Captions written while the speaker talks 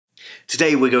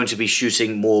Today we're going to be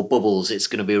shooting more bubbles. It's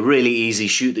going to be a really easy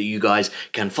shoot that you guys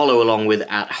can follow along with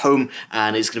at home,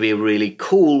 and it's going to be a really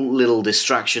cool little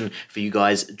distraction for you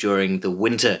guys during the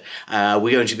winter.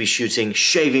 We're going to be shooting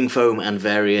shaving foam and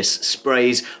various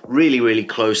sprays really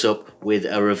close up with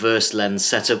a reverse lens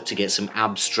setup to get some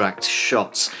abstract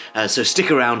shots. So stick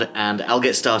around and I'll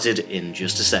get started in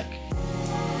just a sec.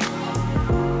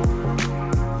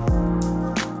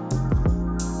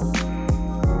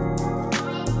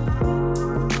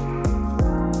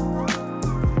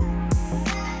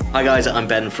 Hi guys, I'm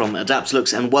Ben from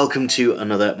Adaptalux and welcome to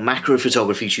another macro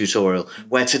photography tutorial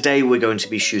where today we're going to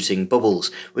be shooting bubbles.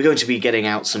 We're going to be getting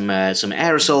out some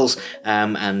aerosols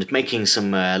and making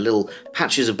some little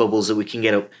patches of bubbles that we can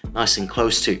get up nice and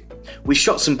close to. We've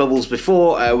shot some bubbles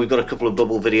before. We've got a couple of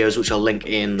bubble videos which I'll link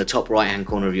in the top right hand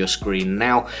corner of your screen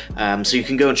now, so you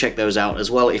can go and check those out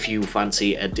as well if you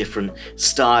fancy a different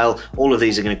style. All of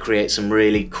these are going to create some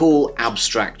really cool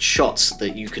abstract shots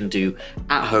that you can do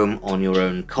at home on your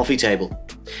own coffee table.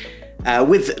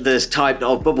 With the type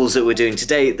of bubbles that we're doing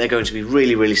today, they're going to be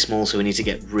really small, so we need to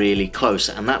get really close,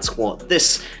 and that's what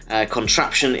this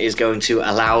contraption is going to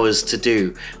allow us to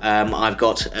do. I've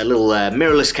got a little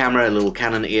mirrorless camera, a little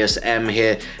Canon EOS M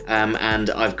here, and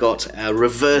I've got a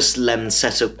reverse lens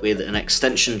setup with an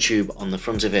extension tube on the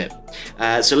front of it.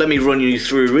 So let me run you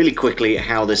through really quickly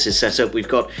how this is set up. We've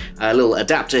got a little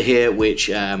adapter here which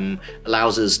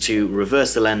allows us to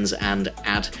reverse the lens and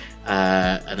add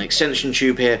an extension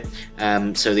tube here.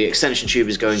 So the extension tube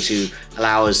is going to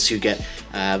allow us to get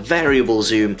variable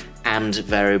zoom and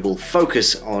variable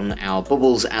focus on our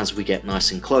bubbles as we get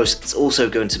nice and close. It's also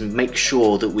going to make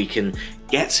sure that we can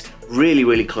get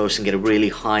really close and get a really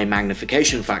high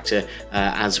magnification factor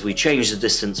as we change the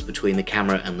distance between the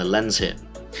camera and the lens here.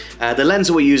 The lens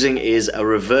that we're using is a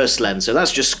reverse lens, so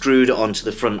that's just screwed onto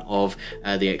the front of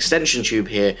the extension tube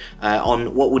here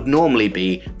on what would normally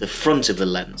be the front of the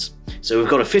lens. So we've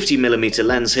got a 50mm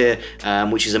lens here,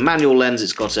 which is a manual lens.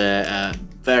 It's got a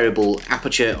variable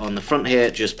aperture on the front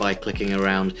here just by clicking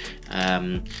around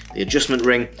the adjustment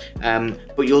ring,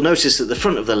 but you'll notice that the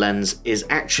front of the lens is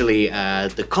actually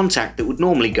the contact that would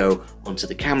normally go onto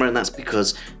the camera, and that's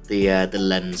because the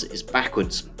lens is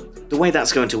backwards. The way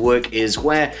that's going to work is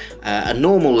where a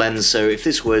normal lens, so if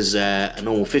this was a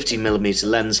normal 50mm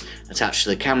lens attached to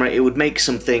the camera, it would make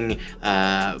something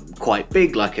quite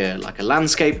big, like a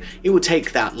landscape. It would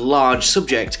take that large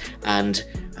subject and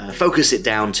focus it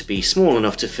down to be small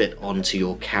enough to fit onto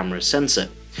your camera sensor.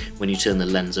 When you turn the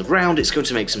lens around, it's going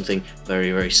to make something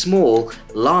very small,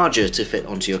 larger to fit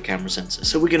onto your camera sensor.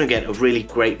 So we're going to get a really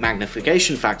great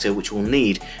magnification factor, which we'll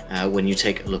need when you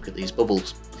take a look at these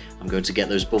bubbles. I'm going to get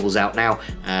those bubbles out now,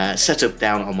 set up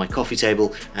down on my coffee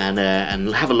table, and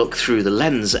have a look through the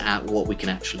lens at what we can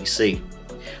actually see.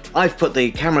 I've put the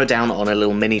camera down on a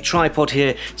little mini tripod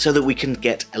here so that we can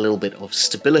get a little bit of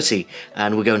stability,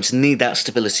 and we're going to need that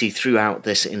stability throughout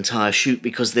this entire shoot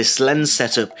because this lens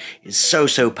setup is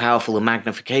so powerful. The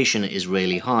magnification is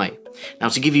really high. Now,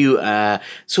 to give you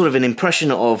sort of an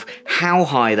impression of how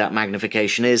high that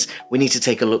magnification is, we need to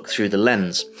take a look through the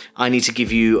lens. I need to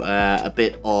give you a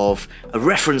bit of a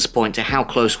reference point to how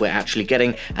close we're actually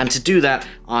getting, and to do that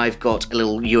I've got a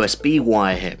little USB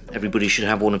wire here. Everybody should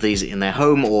have one of these in their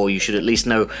home, or you should at least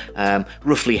know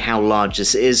roughly how large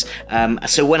this is.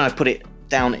 So when I put it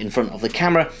down in front of the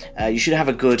camera, you should have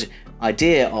a good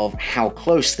idea of how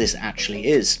close this actually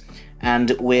is.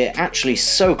 And we're actually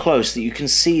so close that you can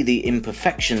see the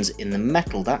imperfections in the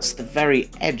metal. That's the very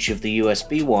edge of the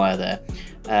USB wire there,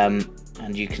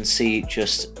 and you can see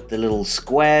just the little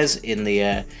squares in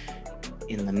the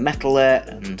metal there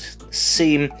and the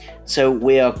seam. So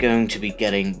we are going to be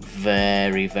getting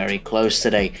very close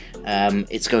today.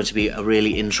 It's going to be a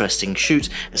really interesting shoot,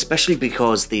 especially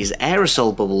because these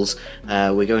aerosol bubbles,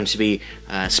 we're going to be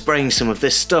spraying some of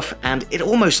this stuff, and it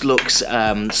almost looks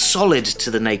solid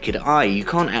to the naked eye. You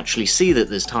can't actually see that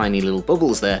there's tiny little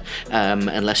bubbles there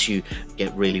unless you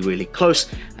get really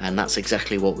close, and that's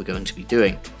exactly what we're going to be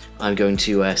doing. I'm going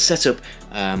to set up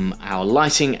our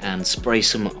lighting and spray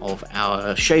some of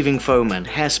our shaving foam and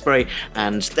hairspray,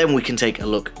 and then we can take a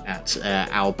look at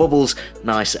our bubbles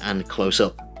nice and close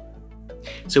up.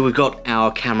 So we've got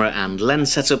our camera and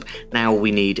lens set up. Now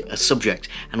we need a subject,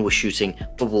 and we're shooting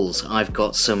bubbles. I've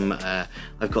got some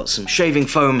shaving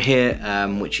foam here,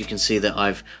 which you can see that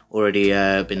I've already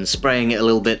been spraying it a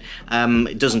little bit.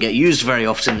 It doesn't get used very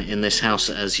often in this house,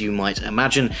 as you might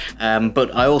imagine,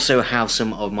 but I also have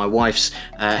some of my wife's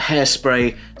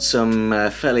hairspray,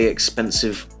 some fairly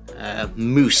expensive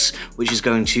mousse, which is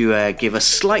going to give a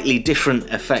slightly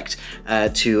different effect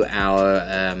to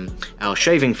our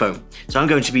shaving foam. So I'm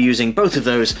going to be using both of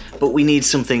those, but we need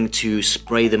something to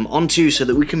spray them onto so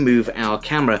that we can move our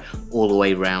camera all the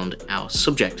way around our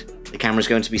subject. The camera is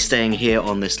going to be staying here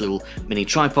on this little mini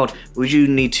tripod. We do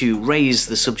need to raise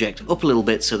the subject up a little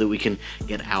bit so that we can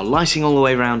get our lighting all the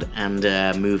way around and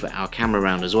move our camera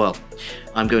around as well.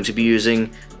 I'm going to be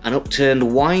using an upturned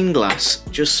wine glass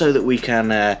just so that we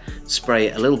can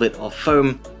spray a little bit of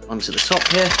foam onto the top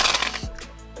here.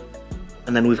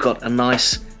 And then we've got a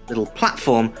nice little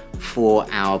platform for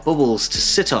our bubbles to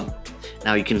sit on.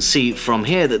 Now you can see from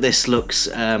here that this looks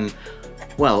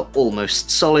well, almost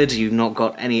solid. You've not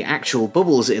got any actual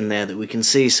bubbles in there that we can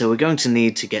see, so we're going to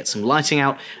need to get some lighting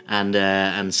out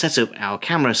and set up our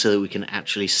camera so that we can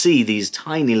actually see these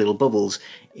tiny little bubbles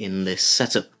in this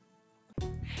setup.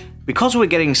 Because we're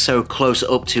getting so close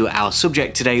up to our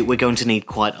subject today, we're going to need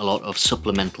quite a lot of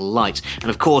supplemental light. And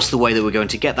of course, the way that we're going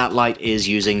to get that light is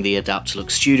using the Adaptalux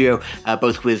Studio,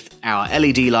 both with our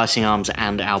LED lighting arms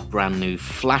and our brand new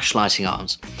flash lighting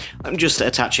arms. I'm just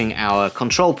attaching our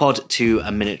control pod to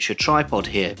a miniature tripod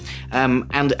here.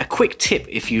 And a quick tip,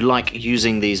 if you like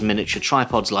using these miniature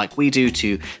tripods like we do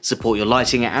to support your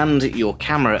lighting and your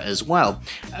camera as well,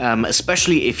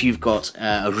 especially if you've got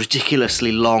a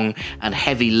ridiculously long and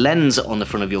heavy lens on the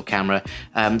front of your camera,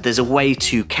 there's a way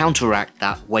to counteract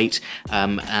that weight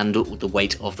and the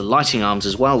weight of the lighting arms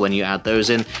as well. When you add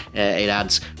those in, it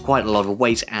adds quite a lot of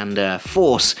weight and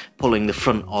force pulling the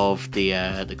front of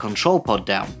the control pod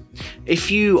down. If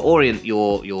you orient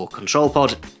your control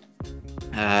pod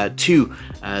to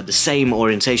the same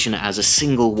orientation as a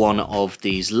single one of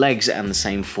these legs, and the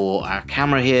same for our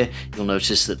camera here, you'll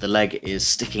notice that the leg is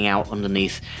sticking out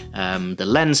underneath the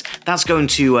lens. That's going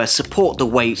to support the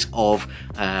weight of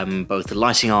both the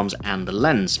lighting arms and the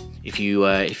lens. If you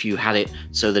had it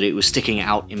so that it was sticking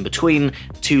out in between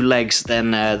two legs,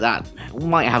 then that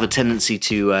might have a tendency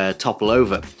to topple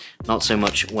over. Not so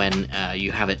much when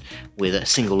you have it with a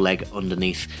single leg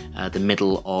underneath the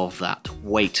middle of that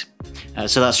weight.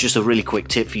 So that's just a really quick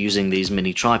tip for using these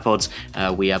mini tripods.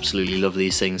 We absolutely love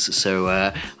these things, so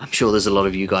I'm sure there's a lot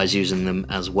of you guys using them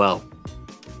as well.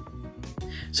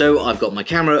 So I've got my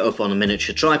camera up on a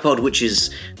miniature tripod, which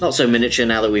is not so miniature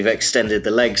now that we've extended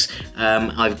the legs.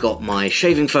 I've got my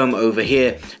shaving foam over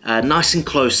here, nice and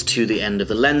close to the end of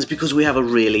the lens, because we have a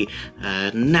really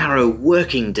narrow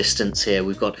working distance here.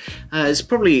 We've got, it's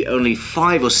probably only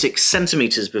 5 or 6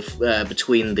 centimeters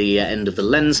between the end of the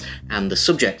lens and the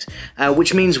subject,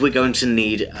 which means we're going to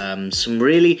need some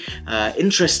really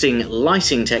interesting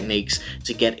lighting techniques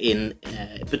to get in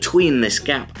between this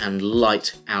gap and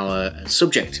light our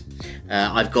subject.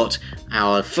 I've got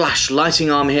our flash lighting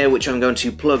arm here, which I'm going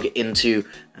to plug into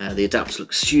the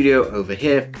Adaptalux Studio over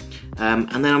here, and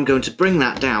then I'm going to bring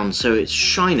that down so it's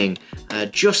shining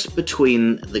just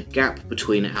between the gap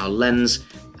between our lens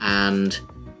and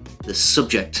the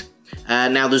subject.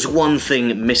 Now there's one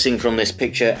thing missing from this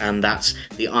picture, and that's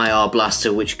the IR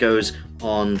blaster, which goes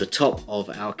on the top of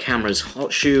our camera's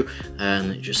hot shoe,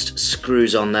 and it just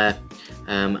screws on there,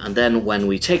 and then when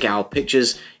we take our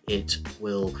pictures, it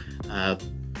will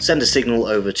send a signal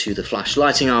over to the flash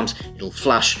lighting arms. It'll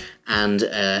flash and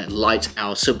light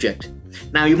our subject.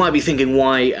 Now you might be thinking,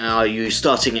 why are you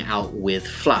starting out with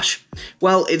flash?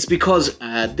 Well, it's because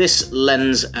this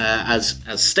lens, as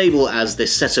stable as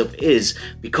this setup is,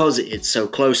 because it's so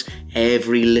close,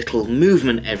 every little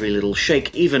movement, every little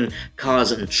shake, even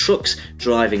cars and trucks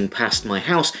driving past my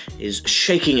house is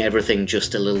shaking everything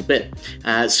just a little bit.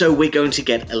 So we're going to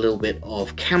get a little bit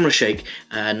of camera shake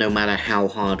no matter how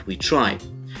hard we try.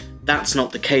 That's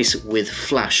not the case with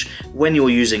flash. When you're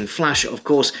using flash, of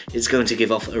course, it's going to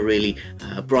give off a really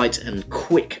bright and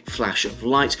quick flash of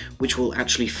light, which will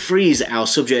actually freeze our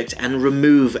subject and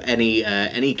remove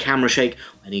any camera shake,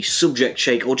 any subject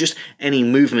shake, or just any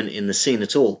movement in the scene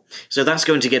at all. So that's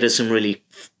going to get us some really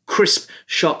crisp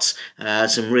shots,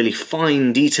 some really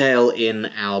fine detail in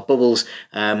our bubbles,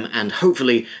 and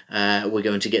hopefully we're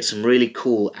going to get some really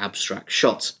cool abstract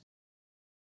shots.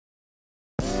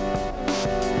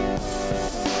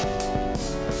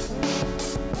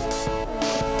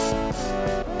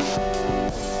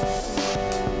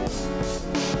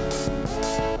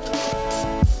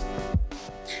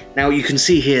 Now you can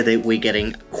see here that we're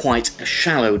getting quite a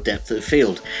shallow depth of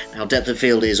field. Now, depth of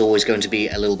field is always going to be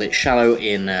a little bit shallow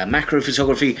in macro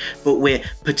photography, but we're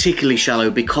particularly shallow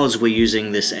because we're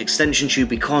using this extension tube,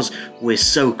 because we're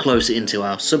so close into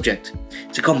our subject.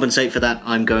 To compensate for that,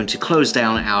 I'm going to close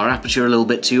down our aperture a little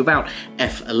bit to about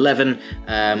f11.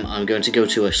 I'm going to go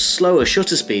to a slower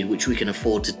shutter speed, which we can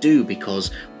afford to do because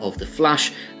of the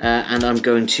flash, and I'm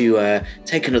going to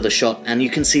take another shot, and you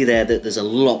can see there that there's a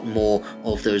lot more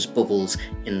of those bubbles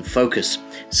in focus.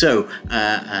 So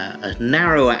a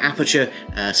narrower aperture,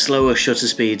 slower shutter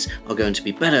speeds are going to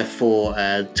be better for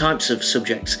types of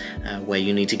subjects where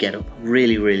you need to get up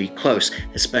really close,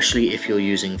 especially if you're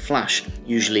using flash.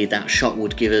 Usually that shot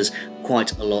would give us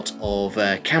quite a lot of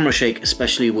camera shake,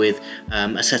 especially with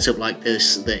a setup like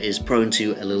this that is prone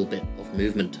to a little bit of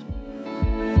movement.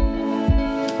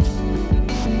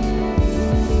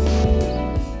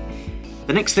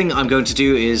 The next thing I'm going to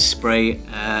do is spray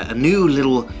a new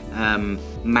little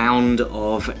mound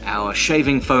of our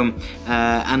shaving foam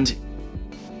and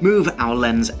move our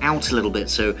lens out a little bit.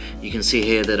 So you can see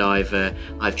here that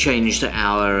I've changed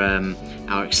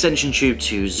our extension tube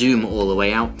to zoom all the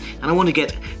way out, and I want to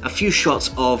get a few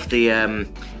shots of the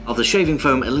shaving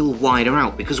foam a little wider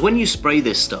out, because when you spray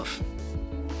this stuff,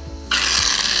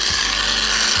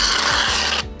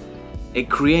 it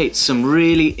creates some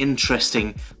really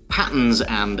interesting patterns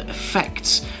and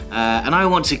effects, and I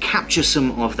want to capture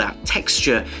some of that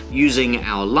texture using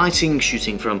our lighting,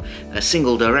 shooting from a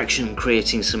single direction,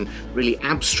 creating some really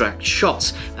abstract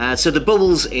shots. So the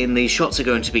bubbles in these shots are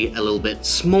going to be a little bit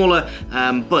smaller,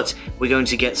 but we're going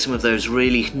to get some of those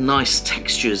really nice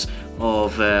textures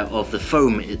of the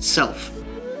foam itself.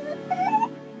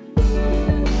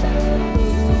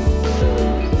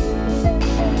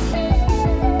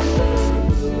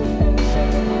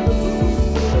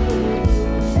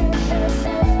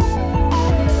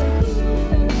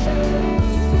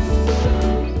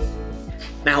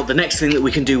 Now, the next thing that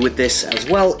we can do with this as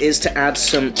well is to add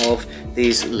some of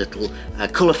these little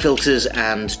colour filters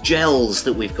and gels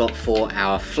that we've got for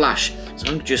our flash. So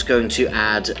I'm just going to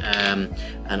add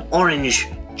an orange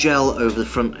gel over the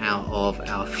front of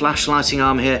our flash lighting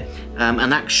arm here,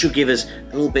 and that should give us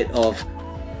a little bit of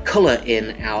colour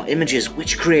in our images,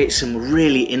 which creates some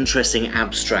really interesting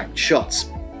abstract shots.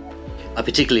 I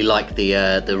particularly like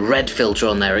the red filter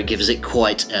on there. It gives it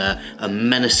quite a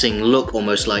menacing look,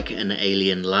 almost like an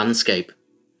alien landscape.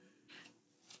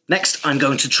 Next, I'm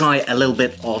going to try a little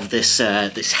bit of this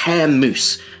hair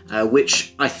mousse,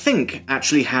 which I think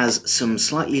actually has some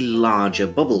slightly larger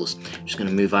bubbles. I'm just going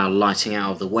to move our lighting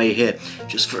out of the way here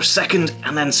just for a second,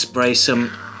 and then spray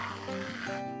some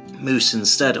mousse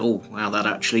instead. Oh wow, that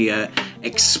actually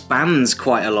expands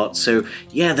quite a lot. So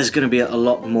yeah, there's going to be a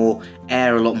lot more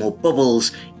air, a lot more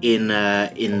bubbles in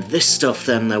this stuff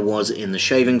than there was in the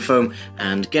shaving foam,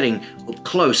 and getting up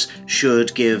close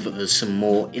should give us some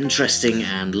more interesting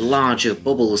and larger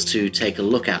bubbles to take a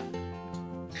look at.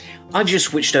 I've just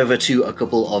switched over to a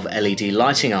couple of LED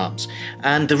lighting arms,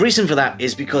 and the reason for that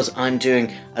is because I'm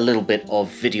doing a little bit of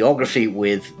videography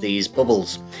with these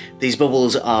bubbles. These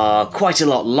bubbles are quite a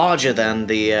lot larger than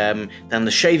the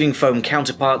shaving foam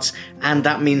counterparts, and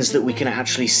that means that we can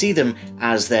actually see them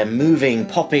as they're moving,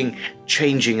 popping,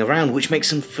 changing around, which makes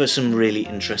them for some really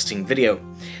interesting video.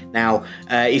 Now,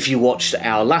 if you watched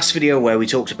our last video where we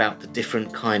talked about the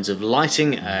different kinds of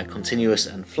lighting, continuous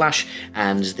and flash,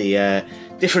 and the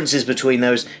differences between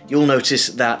those, you'll notice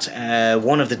that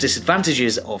one of the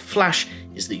disadvantages of flash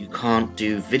is that you can't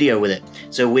do video with it.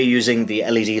 So we're using the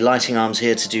LED lighting arms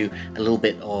here to do a little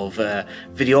bit of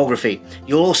videography.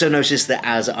 You'll also notice that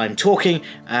as I'm talking,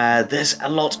 there's a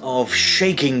lot of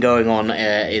shaking going on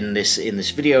in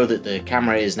this video that the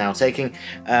camera is now taking,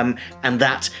 and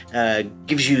that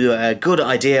gives you a good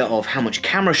idea of how much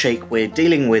camera shake we're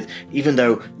dealing with, even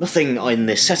though nothing in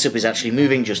this setup is actually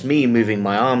moving. Just me moving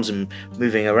my arms and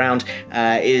moving around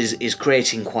is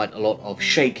creating quite a lot of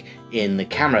shake in the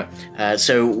camera.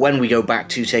 So when we go back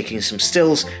to taking some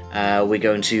stills, we're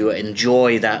going to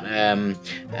enjoy that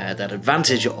that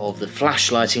advantage of the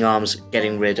flash lighting arms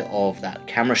getting rid of that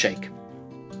camera shake.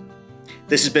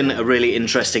 This has been a really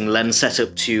interesting lens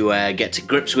setup to get to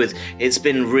grips with. It's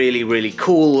been really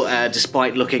cool,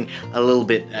 despite looking a little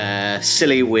bit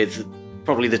silly with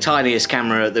probably the tiniest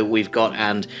camera that we've got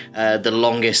and the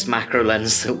longest macro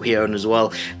lens that we own as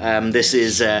well. This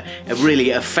is a really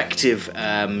effective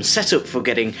setup for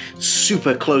getting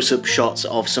super close-up shots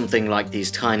of something like these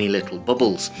tiny little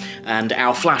bubbles. And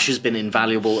our flash has been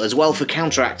invaluable as well for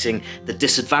counteracting the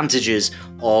disadvantages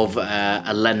of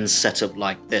a lens setup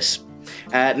like this.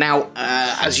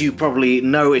 As you probably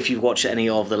know if you've watched any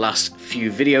of the last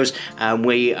few videos,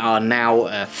 we are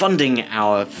now funding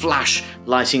our Flash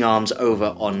lighting arms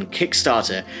over on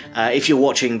Kickstarter. If you're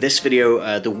watching this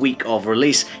video the week of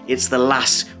release, it's the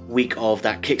last week of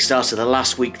that Kickstarter, the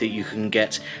last week that you can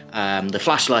get the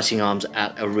Flash lighting arms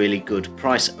at a really good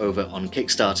price over on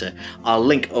Kickstarter. I'll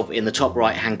link up in the top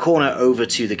right hand corner over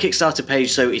to the Kickstarter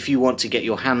page, so if you want to get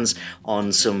your hands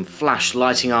on some Flash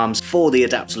lighting arms for the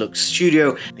Adaptalux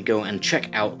studio, then go and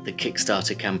check out the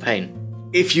Kickstarter campaign.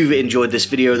 If you've enjoyed this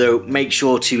video though, make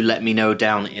sure to let me know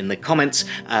down in the comments.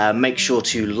 Make sure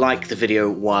to like the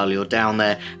video while you're down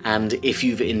there, and if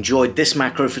you've enjoyed this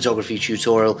macro photography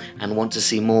tutorial and want to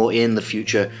see more in the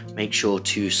future, make sure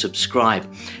to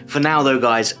subscribe. For now though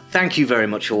guys, thank you very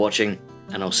much for watching,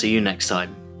 and I'll see you next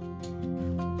time.